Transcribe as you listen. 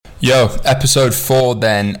Yo, episode 4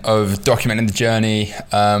 then of documenting the journey,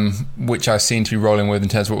 which I seem to be rolling with in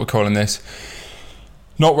terms of what we're calling this.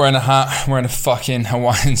 Not wearing a hat, wearing a fucking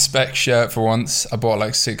Hawaiian spec shirt for once. I bought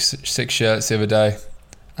like six shirts the other day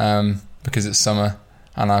because it's summer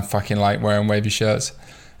and I fucking like wearing wavy shirts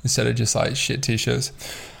instead of just like shit t-shirts.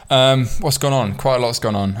 What's gone on? Quite a lot's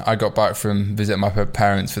gone on. I got back from visiting my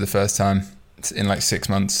parents for the first time in like 6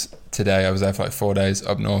 months today. I was there for like 4 days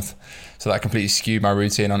up north. So that completely skewed my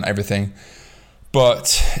routine on everything.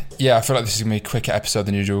 But yeah, I feel like this is going to be a quicker episode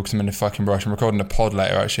than usual because I'm in a fucking rush. I'm recording a pod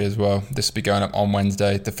later actually as well. This will be going up on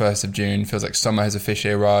Wednesday, the 1st of June. Feels like summer has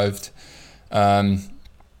officially arrived. I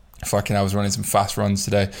was running some fast runs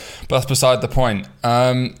today. But that's beside the point.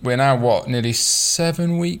 We're now, nearly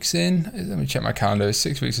 7 weeks in? Let me check my calendar. It's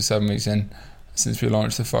 6 weeks or 7 weeks in since we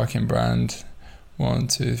launched the fucking brand. 1,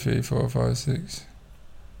 2, 3, 4, 5, 6...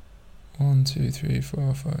 1, 2, 3,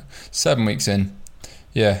 4, 5... 7 weeks in.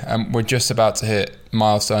 Yeah, and we're just about to hit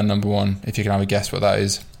milestone number 1, if you can have a guess what that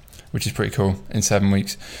is, which is pretty cool, in 7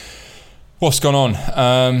 weeks. What's gone on?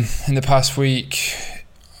 In the past week,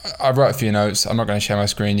 I wrote a few notes. I'm not going to share my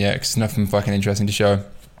screen yet because there's nothing fucking interesting to show.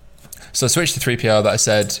 So I switched to 3PL that I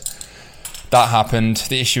said... That happened.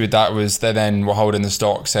 The issue with that was they then were holding the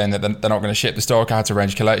stock, saying that they're not going to ship the stock. I had to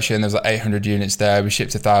arrange collection. There was like 800 units there. We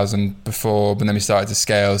shipped 1,000 before, but then we started to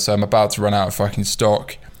scale. So I'm about to run out of fucking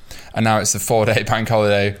stock. And now it's the 4-day bank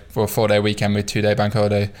holiday, for a 4-day weekend with 2-day bank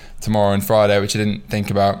holiday tomorrow and Friday, which I didn't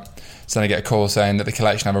think about. So then I get a call saying that the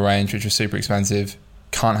collection I've arranged, which was super expensive,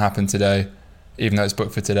 can't happen today, even though it's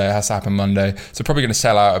booked for today. It has to happen Monday. So probably going to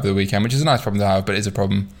sell out over the weekend, which is a nice problem to have, but it is a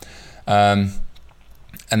problem.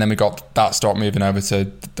 And then we got that stock moving over to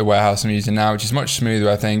the warehouse I'm using now, which is much smoother,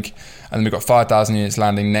 I think. And then we've got 5,000 units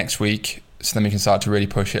landing next week, so then we can start to really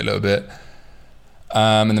push it a little bit.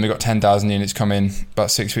 And then we've got 10,000 units coming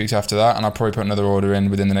about 6 weeks after that, and I'll probably put another order in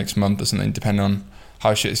within the next month or something, depending on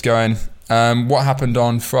how shit's going. What happened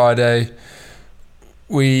on Friday?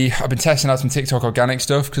 I've been testing out some TikTok organic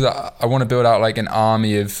stuff because I want to build out like an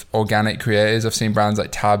army of organic creators. I've seen brands like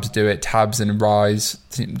Tabs do it, Tabs and Rise,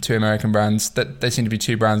 2 American brands. They seem to be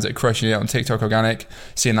 2 brands that are crushing it on TikTok organic.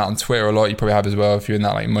 Seeing that on Twitter a lot, you probably have as well if you're in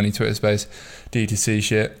that like money Twitter space, D2C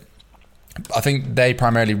shit. I think they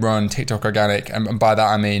primarily run TikTok organic, and by that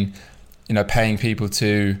I mean, paying people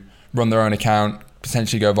to run their own account,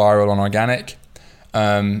 potentially go viral on organic,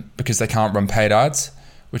 because they can't run paid ads,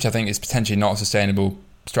 which I think is potentially not a sustainable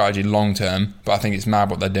strategy long term, but I think it's mad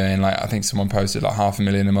what they're doing. Like I think someone posted like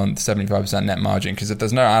 $500,000 a month, 75% net margin, because if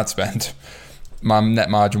there's no ad spend, my net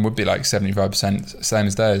margin would be like 75%, same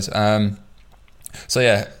as theirs. So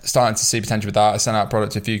yeah, starting to see potential with that. I sent out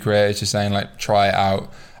product to a few creators just saying like try it out.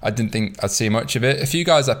 I didn't think I'd see much of it. A few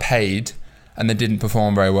guys I paid and they didn't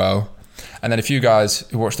perform very well, and then a few guys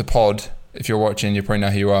who watched the pod, if you're watching you probably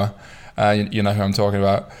know who you are, you know who I'm talking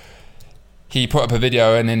about. He put up a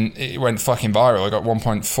video and then it went fucking viral. I got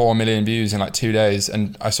 1.4 million views in like 2 days,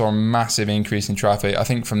 and I saw a massive increase in traffic. I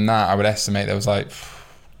think from that I would estimate there was like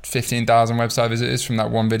 15,000 website visitors from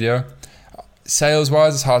that one video. Sales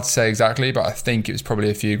wise it's hard to say exactly, but I think it was probably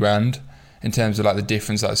a few grand in terms of like the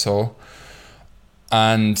difference that I saw.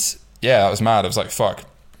 And yeah, that was mad. I was like, fuck.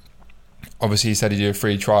 Obviously he said he'd do a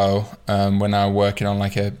free trial. We're now working on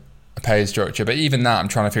like a paid structure, but even that I'm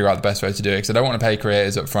trying to figure out the best way to do it because I don't want to pay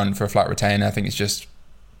creators up front for a flat retainer. I think it's just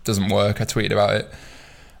doesn't work. I tweeted about it,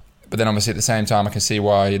 but then obviously at the same time I can see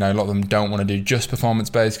why a lot of them don't want to do just performance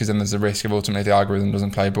based, because then there's the risk of ultimately the algorithm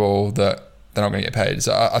doesn't play ball, that they're not going to get paid.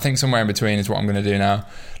 So I think somewhere in between is what I'm going to do now,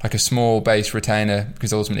 like a small base retainer,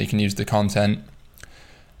 because ultimately you can use the content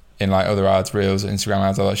in like other ads, reels, Instagram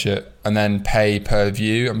ads, all that shit, and then pay per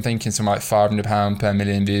view. I'm thinking something like £500 per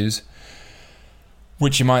million views,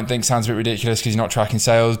 which you might think sounds a bit ridiculous because you're not tracking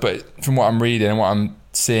sales, but from what I'm reading and what I'm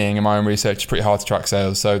seeing in my own research, it's pretty hard to track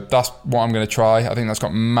sales. So that's what I'm going to try. I think that's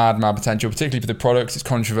got mad potential, particularly for the product. It's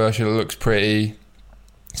controversial, it looks pretty,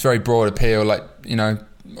 it's very broad appeal, like,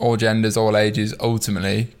 all genders, all ages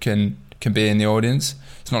ultimately can be in the audience.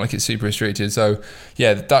 It's not like it's super restricted. So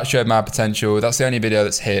yeah, that showed mad potential. That's the only video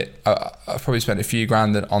that's hit. I've probably spent a few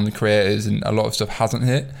grand on the creators and a lot of stuff hasn't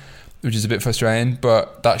hit, which is a bit frustrating,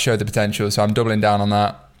 but that showed the potential, so I'm doubling down on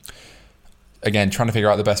that. Again, trying to figure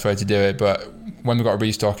out the best way to do it, but when we've got a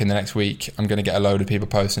restock in the next week, I'm going to get a load of people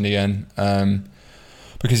posting again.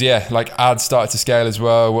 Because yeah, like ads started to scale as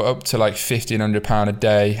well. We're up to like £1,500 a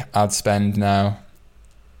day ad spend now,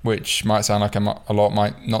 which might sound like a lot,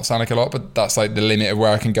 might not sound like a lot, but that's like the limit of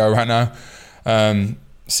where I can go right now.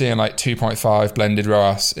 Seeing like 2.5 blended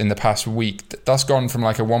ROAS in the past week. That's gone from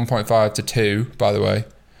like a 1.5 to 2, by the way,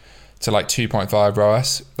 to like 2.5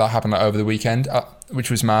 ROAS. That happened like over the weekend. which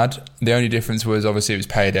was mad. The only difference was obviously it was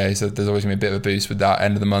payday, so there's always going to be a bit of a boost with that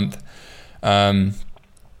end of the month.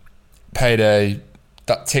 Payday,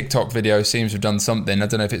 that TikTok video seems to have done something. I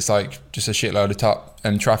don't know if it's like just a shitload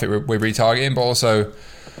of traffic we're retargeting, but also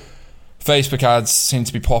Facebook ads seem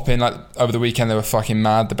to be popping. Like over the weekend they were fucking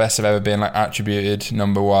mad, the best they've ever been, like attributed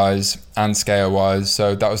number wise and scale wise.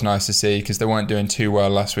 So that was nice to see, because they weren't doing too well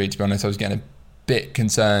last week, to be honest. I was getting a bit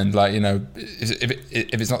concerned, like, you know,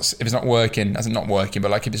 if it's not working, as in not working,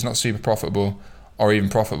 but like if it's not super profitable or even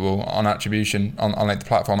profitable on attribution, on like the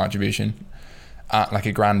platform attribution at like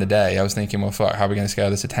 $1,000 a day, I was thinking, well fuck, how are we going to scale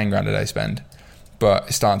this to 10 grand a day spend? But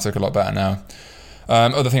it's starting to look a lot better now.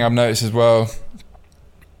 Other thing I've noticed as well,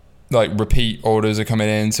 like repeat orders are coming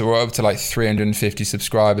in, so we're up to like 350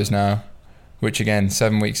 subscribers now, which again,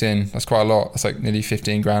 7 weeks in, that's quite a lot. That's like nearly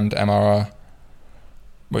 15 grand MRR,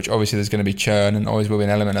 which obviously there's going to be churn and always will be an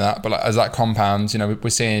element of that, but like, as that compounds, you know, we're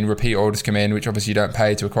seeing repeat orders come in, which obviously you don't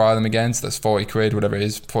pay to acquire them again, so that's 40 quid, whatever it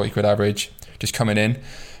is, 40 quid average, just coming in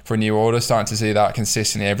for a new order. Starting to see that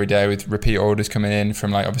consistently every day with repeat orders coming in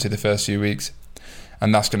from like obviously the first few weeks,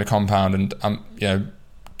 and that's going to compound. And you know,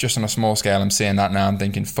 just on a small scale, I'm seeing that now. I'm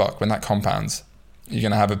thinking, fuck, when that compounds, you're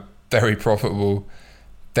going to have a very profitable,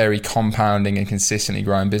 very compounding and consistently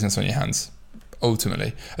growing business on your hands,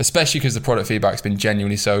 ultimately. Especially because the product feedback's been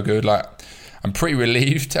genuinely so good. Like, I'm pretty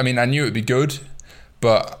relieved. I mean, I knew it would be good,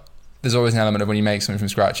 but there's always an element of when you make something from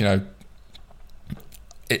scratch, you know,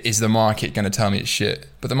 is the market going to tell me it's shit?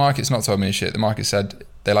 But the market's not told me it's shit. The market said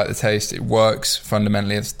they like the taste, it works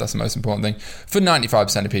fundamentally. That's the most important thing for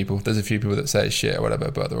 95% of people. There's a few people that say it's shit or whatever,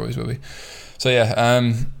 but there always will be. So yeah,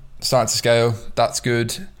 starting to scale, that's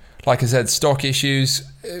good. Like I said, stock issues,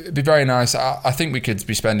 it'd be very nice. I think we could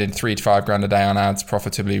be spending 3 to 5 grand a day on ads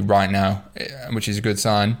profitably right now, which is a good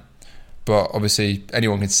sign. But obviously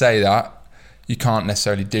anyone can say that. You can't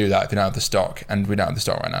necessarily do that if you don't have the stock, and we don't have the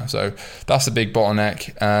stock right now. So that's a big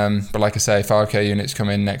bottleneck. But like I say, 5k units come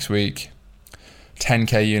in next week,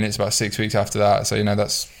 10k units about 6 weeks after that. So, you know,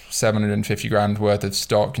 that's 750 grand worth of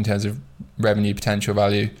stock in terms of revenue potential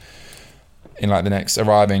value in like the next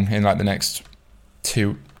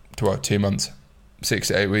 2 months, 6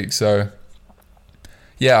 to 8 weeks. So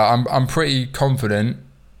yeah, I'm pretty confident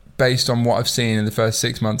based on what I've seen in the first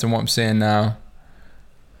 6 months and what I'm seeing now,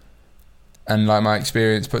 and like my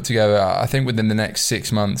experience put together. I think within the next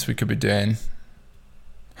 6 months we could be doing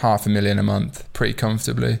 500,000 a month pretty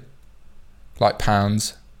comfortably, like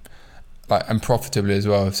pounds, like, and profitably as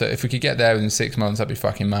well. So if we could get there within 6 months, that'd be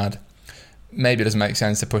fucking mad. Maybe it doesn't make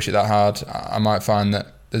sense to push it that hard. I might find that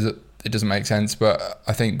it doesn't make sense, but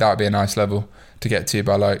I think that would be a nice level to get to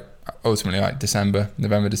by like ultimately like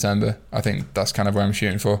November, December. I think that's kind of where I'm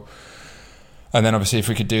shooting for. And then obviously if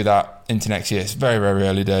we could do that into next year, it's very, very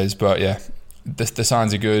early days, but yeah, the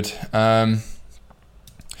signs are good.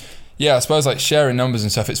 Yeah, I suppose like sharing numbers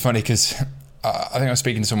and stuff, it's funny because I think I was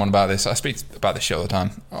speaking to someone about this. I speak about this shit all the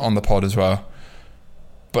time on the pod as well.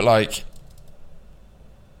 But like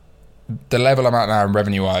the level I'm at now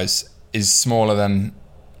revenue wise is smaller than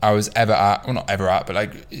I was ever at. Well, not ever at, but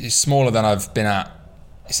like it's smaller than I've been at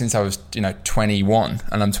since I was, 21,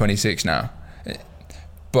 and I'm 26 now.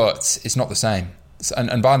 But it's not the same.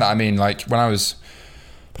 And by that I mean like when I was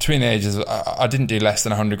between the ages, I didn't do less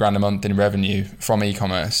than 100 grand a month in revenue from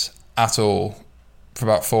e-commerce at all for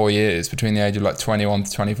about 4 years, between the age of like 21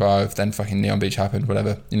 to 25. Then fucking Neon Beach happened,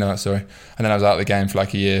 whatever, you know that story. And then I was out of the game for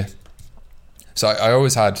like a year. So I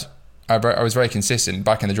always had, I was very consistent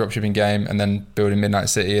back in the dropshipping game, and then building Midnight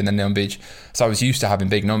City and then Neon Beach. So I was used to having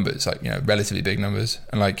big numbers, like, relatively big numbers,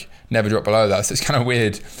 and like never drop below that. So it's kind of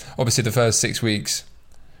weird. Obviously the first 6 weeks,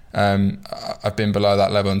 I've been below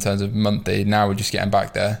that level in terms of monthly. Now we're just getting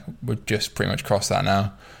back there. We've just pretty much crossed that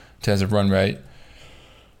now in terms of run rate.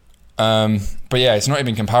 But yeah, it's not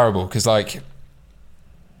even comparable, because like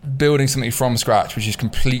building something from scratch, which is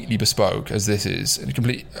completely bespoke as this is,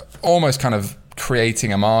 and almost kind of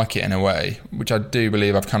creating a market in a way, which I do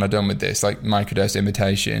believe I've kind of done with this, like microdose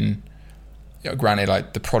invitation. Granted,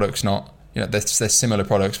 like the product's not, they're similar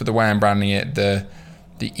products, but the way I'm branding it, the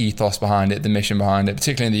ethos behind it, the mission behind it,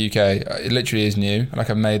 particularly in the UK, it literally is new. Like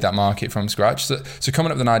I've made that market from scratch. So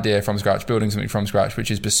coming up with an idea from scratch, building something from scratch, which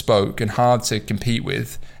is bespoke and hard to compete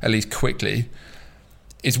with, at least quickly,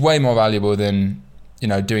 is way more valuable than,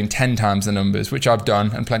 doing 10 times the numbers, which I've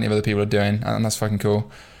done and plenty of other people are doing, and that's fucking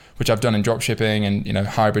cool, which I've done in dropshipping and,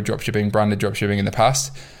 hybrid dropshipping, branded dropshipping in the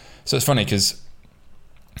past. So it's funny because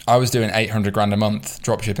I was doing 800 grand a month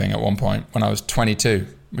dropshipping at one point when I was 22,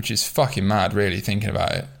 which is fucking mad, really, thinking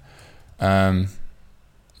about it. I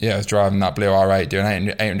was driving that blue R8 doing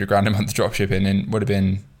 800 grand a month dropshipping, and would have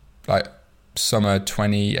been like summer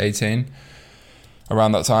 2018.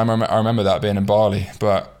 around that time. I remember that being in Bali,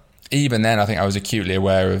 but even then I think I was acutely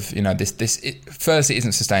aware of, firstly, it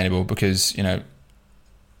isn't sustainable because, it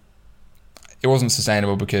wasn't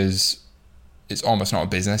sustainable because it's almost not a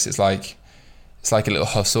business. It's like a little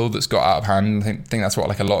hustle that's got out of hand. I think that's what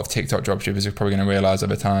like a lot of TikTok dropshippers are probably going to realize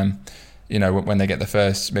over time, when they get the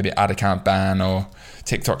first maybe ad account ban or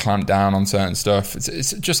TikTok clamp down on certain stuff.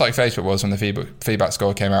 It's just like Facebook was when the feedback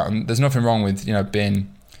score came out. And there's nothing wrong with,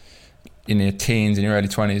 being in your teens, in your early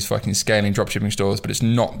 20s, fucking scaling dropshipping stores, but it's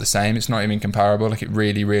not the same. It's not even comparable. Like, it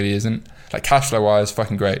really, really isn't. Like, cash flow wise,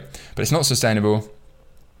 fucking great, but it's not sustainable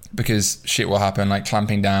because shit will happen, like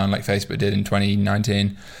clamping down like Facebook did in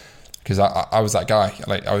 2019. Because I was that guy,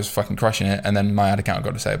 like I was fucking crushing it, and then my ad account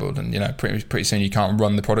got disabled, and pretty soon you can't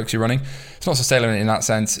run the products you're running. It's not sustainable in that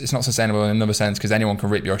sense. It's not sustainable in another sense because anyone can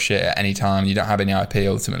rip your shit at any time. You don't have any IP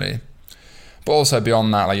ultimately. But also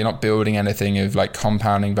beyond that, like, you're not building anything of like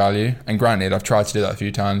compounding value. And granted, I've tried to do that a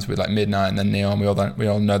few times with like Midnight and then Neon. We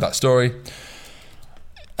all know that story.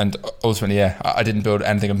 And ultimately, yeah, I didn't build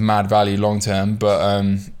anything of mad value long term, but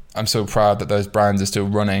I'm so proud that those brands are still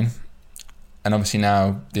running. And obviously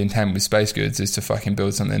now the intent with Space Goods is to fucking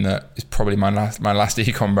build something that is probably my last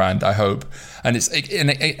e-com brand, I hope. And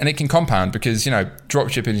it can compound because, drop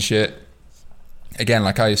shipping shit, again,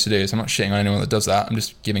 like I used to do, so I'm not shitting on anyone that does that. I'm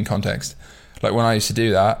just giving context. Like when I used to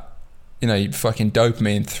do that, fucking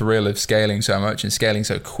dopamine thrill of scaling so much and scaling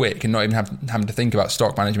so quick and not even having to think about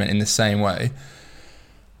stock management in the same way.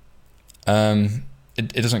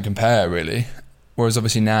 It doesn't compare really. Whereas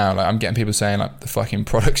obviously now, like, I'm getting people saying like the fucking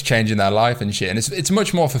product's changing their life and shit, and it's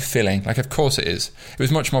much more fulfilling. Like, of course it is. It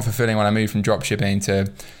was much more fulfilling when I moved from drop shipping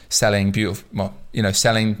to selling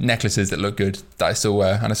selling necklaces that look good that I still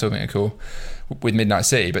wear and I still think are cool with Midnight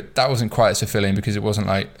City. But that wasn't quite as fulfilling because it wasn't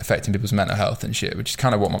like affecting people's mental health and shit, which is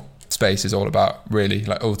kind of what my space is all about, really.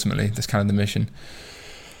 Like, ultimately, that's kind of the mission.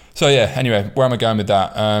 So yeah. Anyway, where am I going with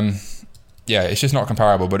that? Yeah, it's just not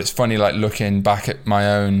comparable. But it's funny, like, looking back at my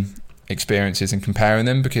own experiences and comparing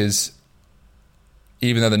them, because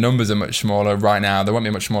even though the numbers are much smaller right now, they won't be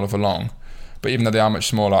much smaller for long, but even though they are much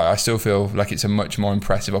smaller, I still feel like it's a much more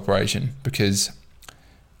impressive operation because,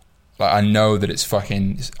 like, I know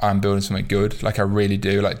that I'm building something good, like I really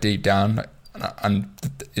do, like deep down, like, and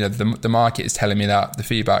the market is telling me that, the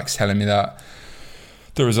feedback's telling me that,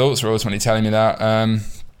 the results are ultimately telling me that.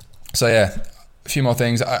 So yeah, a few more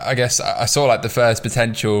things. I guess I saw like the first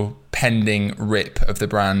potential pending rip of the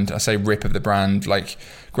brand. I say rip of the brand. Like,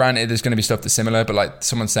 granted, there's going to be stuff that's similar, but like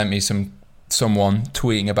someone sent me someone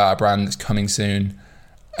tweeting about a brand that's coming soon.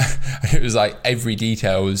 It was like every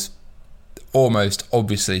detail was almost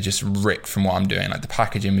obviously just ripped from what I'm doing. Like the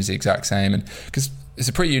packaging was the exact same, and because it's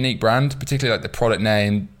a pretty unique brand, particularly like the product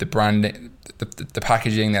name, the branding, the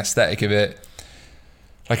packaging, the aesthetic of it.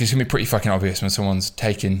 Like, it's gonna be pretty fucking obvious when someone's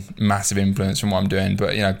taking massive influence from what I'm doing.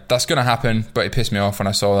 But that's gonna happen. But it pissed me off when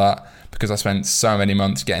I saw that because I spent so many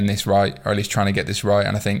months getting this right, or at least trying to get this right,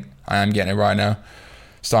 and I think I am getting it right now,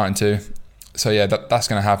 starting to. So yeah, that's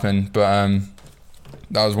gonna happen. But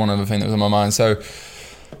that was one other thing that was on my mind. So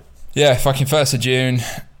yeah, fucking 1st of June.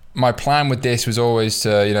 My plan with this was always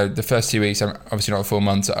to, the first 2 weeks, obviously not a full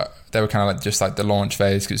month. They were kind of like just like the launch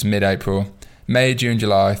phase because it's mid-April. May, June,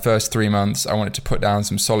 July, first 3 months, I wanted to put down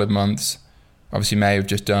some solid months. Obviously May we've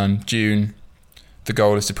just done. June, the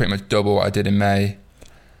goal is to pretty much double what I did in May.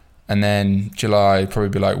 And then July, probably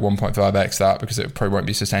be like 1.5x that, because it probably won't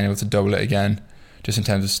be sustainable to double it again, just in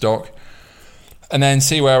terms of stock. And then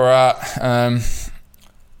see where we're at.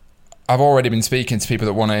 I've already been speaking to people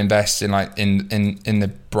that want to invest in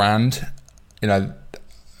the brand.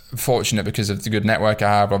 Fortunate because of the good network I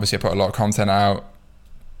have. Obviously I put a lot of content out.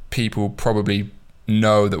 People probably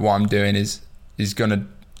know that what I'm doing is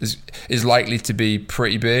likely to be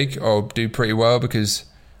pretty big or do pretty well, because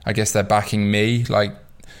I guess they're backing me. Like,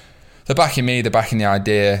 they're backing me, they're backing the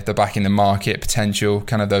idea, they're backing the market potential,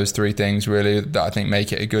 kind of those three things really that I think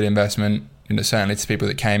make it a good investment. Certainly to people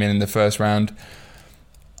that came in the first round.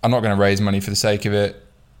 I'm not going to raise money for the sake of it,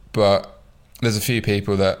 but there's a few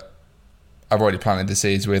people that I've already planted the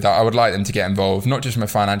seeds with. I would like them to get involved, not just from a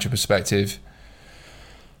financial perspective,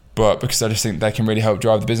 but because I just think they can really help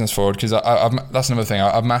drive the business forward. Because that's another thing.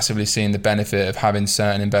 I've massively seen the benefit of having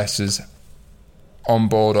certain investors on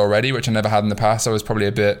board already, which I never had in the past. I was probably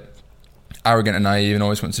a bit arrogant and naive and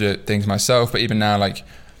always wanted to do things myself. But even now, like,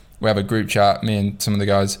 we have a group chat, me and some of the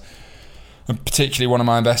guys, and particularly one of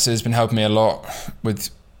my investors has been helping me a lot with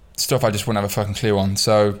stuff I just wouldn't have a fucking clue on.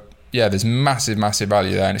 So yeah, there's massive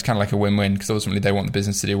value there, and it's kind of like a win-win, because ultimately they want the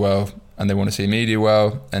business to do well and they want to see me do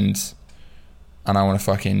well, and I want to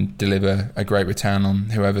fucking deliver a great return on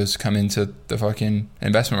whoever's come into the fucking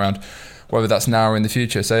investment round. whether that's now or in the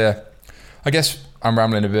future. So yeah, I guess I'm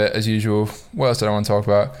rambling a bit as usual. What else did I want to talk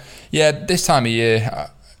about? Yeah, this time of year,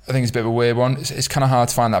 I think it's a bit of a weird one. It's kind of hard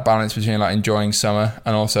to find that balance between like enjoying summer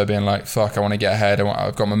and also being like, fuck, I want to get ahead.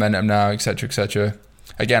 I've got momentum now, etc., etc.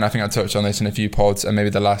 Again, I think I touched on this in a few pods and maybe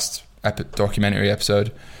the last documentary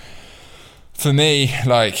episode. For me,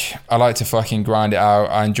 like, I like to fucking grind it out.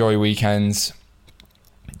 I enjoy weekends.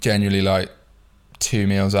 Generally, like 2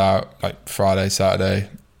 meals out, like Friday, Saturday,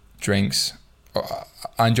 drinks.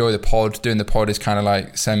 I enjoy the pod. Doing the pod is kind of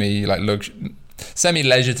like semi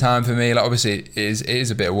leisure time for me. Like, obviously it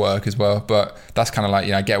is a bit of work as well, but that's kind of like,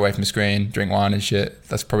 you know, get away from the screen, drink wine and shit.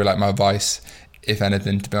 That's probably like my vice, if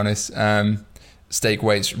anything, to be honest. Steak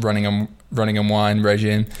weights, running and wine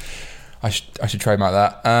regime. I should trademark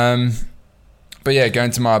that. But yeah, going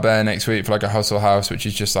to Marbella next week for like a hustle house, which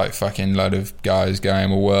is just like fucking load of guys going,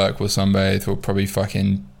 we'll work, we'll sunbathe, we'll probably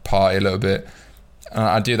fucking party a little bit. And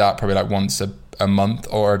I do that probably like once a month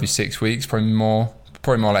or every 6 weeks, probably more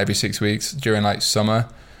like every 6 weeks during like summer.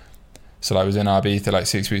 So like I was in Ibiza like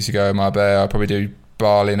 6 weeks ago, Marbella. I'll probably do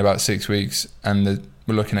Bali in about 6 weeks, and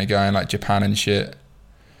we're looking at going like Japan and shit,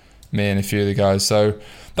 me and a few of the guys. So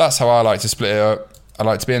that's how I like to split it up. I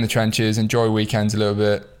like to be in the trenches, enjoy weekends a little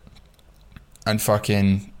bit, and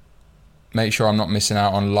fucking make sure I'm not missing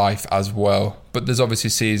out on life as well. But there's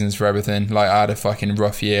obviously seasons for everything. Like, I had a fucking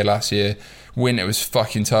rough year last year. Winter was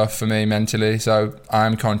fucking tough for me mentally, so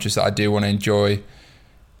I'm conscious that I do want to enjoy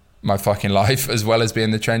my fucking life as well as be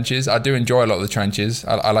in the trenches. I do enjoy a lot of the trenches.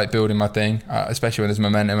 I like building my thing, especially when there's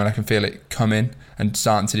momentum and I can feel it coming and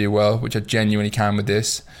starting to do well, which I genuinely can with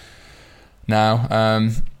this now.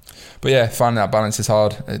 But yeah, finding that balance is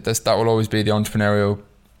hard. That will always be the entrepreneurial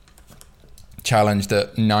challenge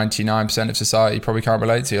that 99% of society probably can't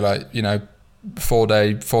relate to. Like, you know, 4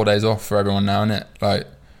 days off for everyone now, innit? Like,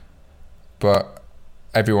 but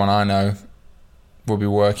everyone I know will be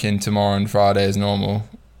working tomorrow and Friday as normal,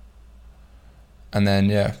 and then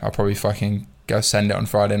yeah, I'll probably fucking go send it on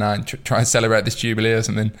Friday night and try and celebrate this Jubilee or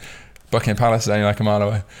something. Buckingham Palace is only like a mile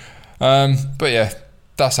away. But yeah,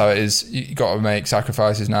 that's how it is. You got to make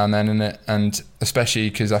sacrifices now and then, innit? And especially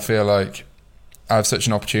because I feel like I have such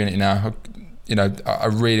an opportunity now. You know, I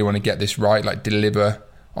really want to get this right, like deliver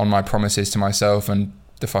on my promises to myself and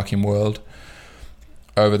the fucking world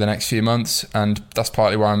over the next few months. And that's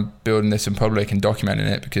partly why I'm building this in public and documenting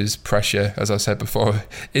it, because pressure, as I said before,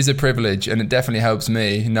 is a privilege, and it definitely helps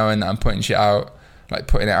me knowing that I'm putting shit out, like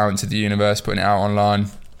putting it out into the universe, putting it out online.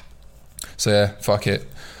 So yeah, fuck it.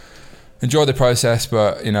 Enjoy the process,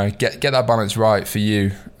 but you know, get that balance right for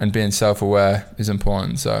you, and being self-aware is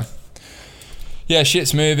important. So yeah,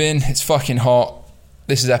 shit's moving. It's fucking hot.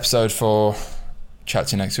 This is episode 4. Chat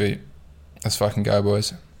to you next week. Let's fucking go,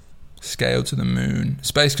 boys. Scale to the moon.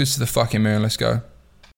 Space goes to the fucking moon. Let's go.